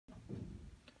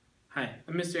Hi,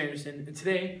 I'm Mr. Anderson, and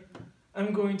today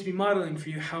I'm going to be modeling for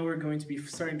you how we're going to be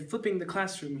starting flipping the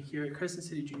classroom here at Crescent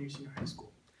City Junior Senior High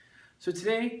School. So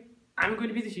today, I'm going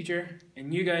to be the teacher,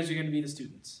 and you guys are going to be the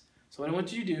students. So what I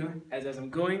want you to do, as I'm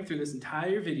going through this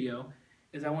entire video,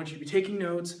 is I want you to be taking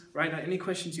notes, write out any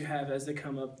questions you have as they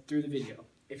come up through the video.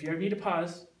 If you ever need to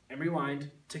pause and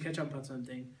rewind to catch up on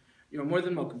something, you're more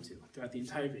than welcome to throughout the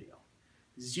entire video.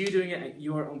 This is you doing it at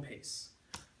your own pace.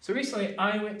 So recently,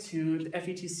 I went to the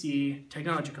FETC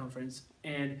Technology Conference,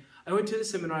 and I went to the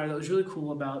seminar that was really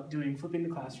cool about doing flipping the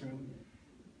classroom,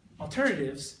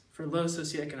 alternatives for low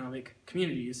socioeconomic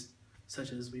communities,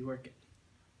 such as we work in.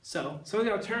 So, some of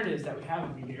the alternatives that we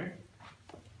have over here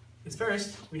is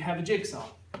first, we have a jigsaw.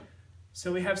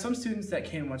 So we have some students that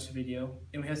can watch the video,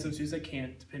 and we have some students that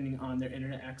can't, depending on their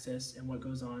internet access and what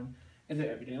goes on in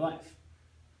their everyday life.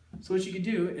 So what you could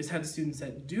do is have the students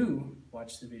that do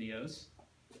watch the videos,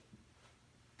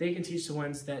 they can teach the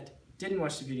ones that didn't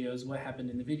watch the videos what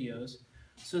happened in the videos,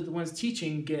 so that the ones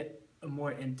teaching get a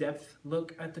more in-depth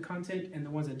look at the content, and the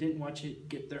ones that didn't watch it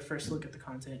get their first look at the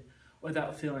content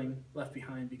without feeling left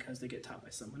behind because they get taught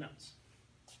by someone else.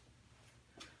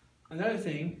 Another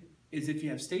thing is if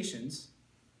you have stations,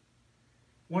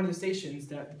 one of the stations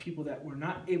that the people that were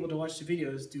not able to watch the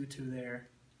videos due to their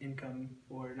income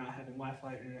or not having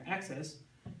Wi-Fi or internet access,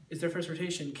 is their first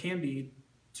rotation can be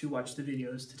to watch the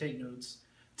videos, to take notes,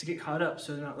 to get caught up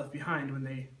so they're not left behind when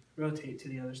they rotate to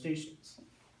the other stations.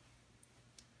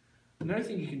 Another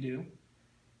thing you can do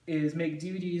is make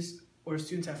DVDs, or if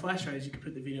students have flash drives, you can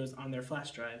put the videos on their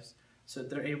flash drives so that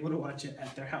they're able to watch it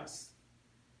at their house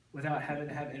without having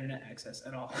to have internet access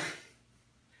at all.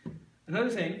 Another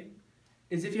thing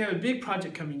is if you have a big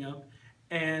project coming up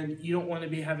and you don't want to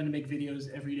be having to make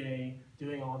videos every day,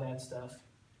 doing all that stuff,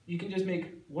 you can just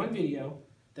make one video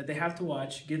that they have to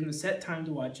watch, give them a set time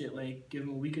to watch it, like give them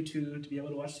a week or two to be able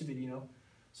to watch the video,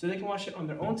 so they can watch it on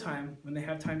their own time when they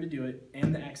have time to do it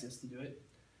and the access to do it.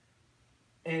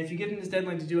 And if you give them this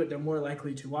deadline to do it, they're more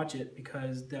likely to watch it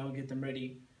because that'll get them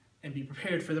ready and be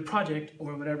prepared for the project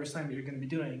or whatever assignment you're going to be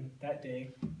doing that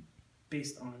day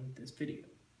based on this video.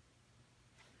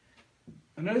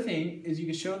 Another thing is you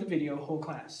can show the video whole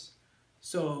class.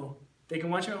 So they can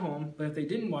watch it at home, but if they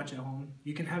didn't watch it at home,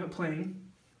 you can have it playing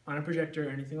on a projector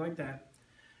or anything like that,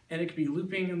 and it could be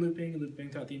looping and looping and looping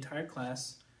throughout the entire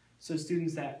class, so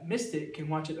students that missed it can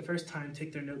watch it the first time,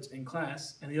 take their notes in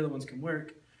class, and the other ones can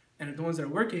work. And if the ones that are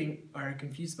working are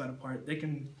confused about a part, they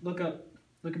can look at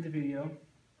the video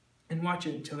and watch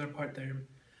it until their part they're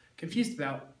confused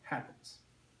about happens.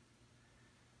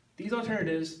 These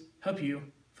alternatives help you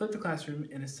flip the classroom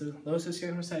in a low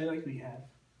socioeconomic society like we have.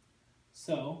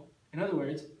 So, in other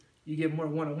words, you give more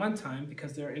one-on-one time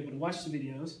because they're able to watch the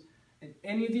videos in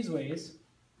any of these ways,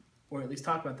 or at least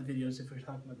talk about the videos if we're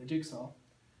talking about the jigsaw,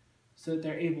 so that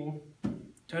they're able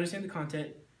to understand the content,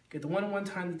 get the one-on-one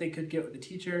time that they could get with the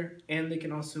teacher, and they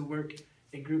can also work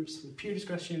in groups with peer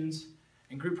discussions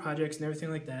and group projects and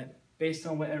everything like that based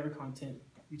on whatever content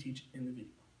you teach in the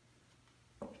video.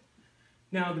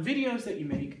 Now, the videos that you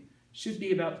make should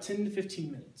be about 10 to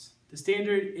 15 minutes. The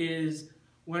standard is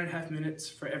 1.5 minutes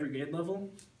for every grade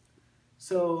level.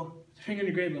 So, depending on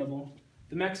your grade level,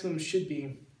 the maximum should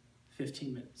be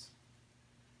 15 minutes.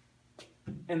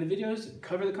 And the videos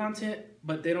cover the content,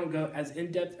 but they don't go as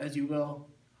in-depth as you will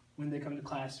when they come to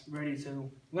class ready to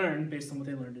learn based on what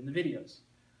they learned in the videos.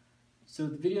 So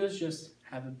the videos just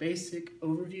have a basic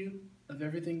overview of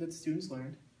everything that the students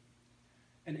learned.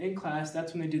 And in class,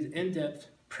 that's when they do the in-depth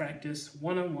practice,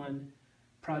 one-on-one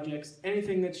projects,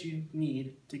 anything that you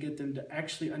need to get them to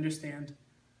actually understand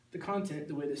the content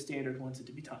the way the standard wants it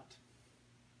to be taught.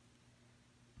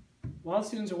 While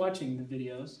students are watching the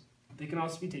videos, they can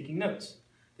also be taking notes.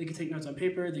 They can take notes on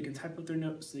paper, they can type up their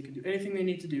notes, they can do anything they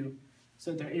need to do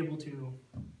so that they're able to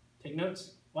take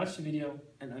notes, watch the video,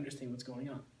 and understand what's going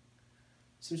on.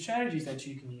 Some strategies that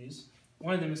you can use,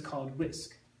 one of them is called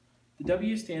WISC. The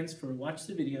W stands for watch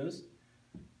the videos,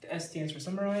 the S stands for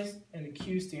summarize, and the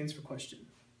Q stands for question.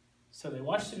 So they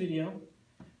watch the video,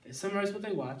 they summarize what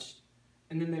they watched,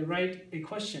 and then they write a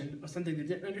question of something they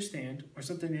didn't understand or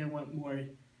something they want more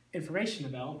information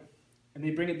about, and they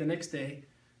bring it the next day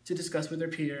to discuss with their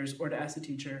peers or to ask the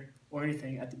teacher or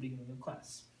anything at the beginning of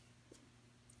class.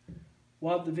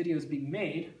 While the video is being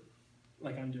made,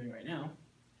 like I'm doing right now,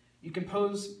 you can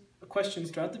pose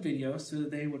questions throughout the video so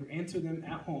that they would answer them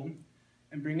at home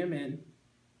and bring them in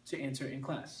to answer in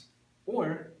class.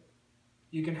 Or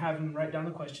you can have them write down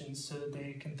the questions so that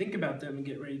they can think about them and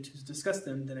get ready to discuss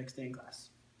them the next day in class.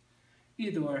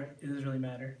 Either or, it doesn't really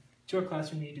matter. It's your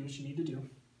classroom, you do what you need to do.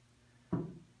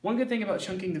 One good thing about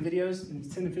chunking the videos in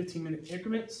 10 to 15 minute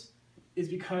increments is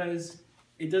because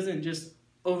it doesn't just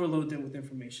overload them with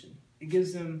information. It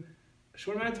gives them a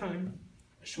short amount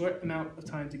of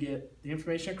time to get the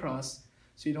information across,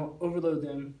 so you don't overload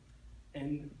them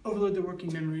and overload their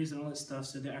working memories and all that stuff,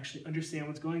 so they actually understand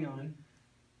what's going on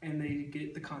and they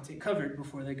get the content covered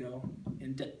before they go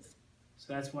in depth.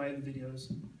 So that's why the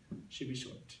videos should be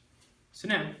short. So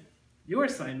now, your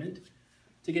assignment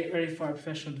to get ready for our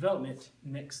professional development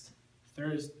next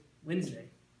Wednesday,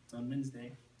 it's on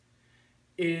Wednesday,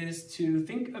 is to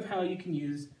think of how you can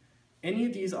use any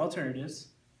of these alternatives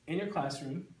in your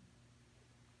classroom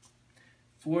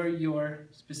for your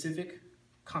specific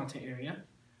content area,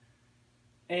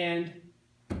 and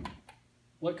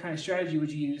what kind of strategy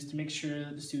would you use to make sure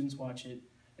that the students watch it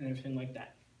and everything like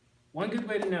that. One good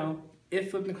way to know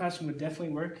if flipping the classroom would definitely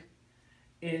work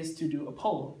is to do a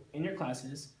poll in your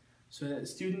classes so that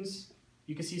students,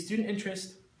 you can see student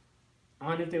interest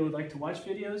on if they would like to watch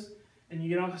videos, and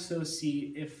you can also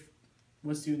see if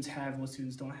what students have and what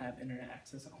students don't have internet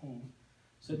access at home,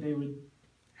 so that they would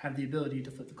have the ability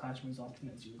to flip the classroom as often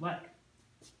as you would like.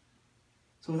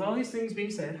 So with all these things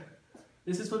being said,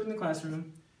 this is Flipping the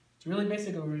Classroom. It's a really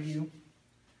basic overview,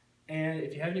 and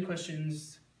if you have any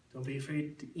questions, don't be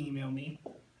afraid to email me,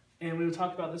 and we will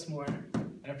talk about this more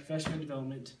at our professional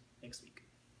development next week.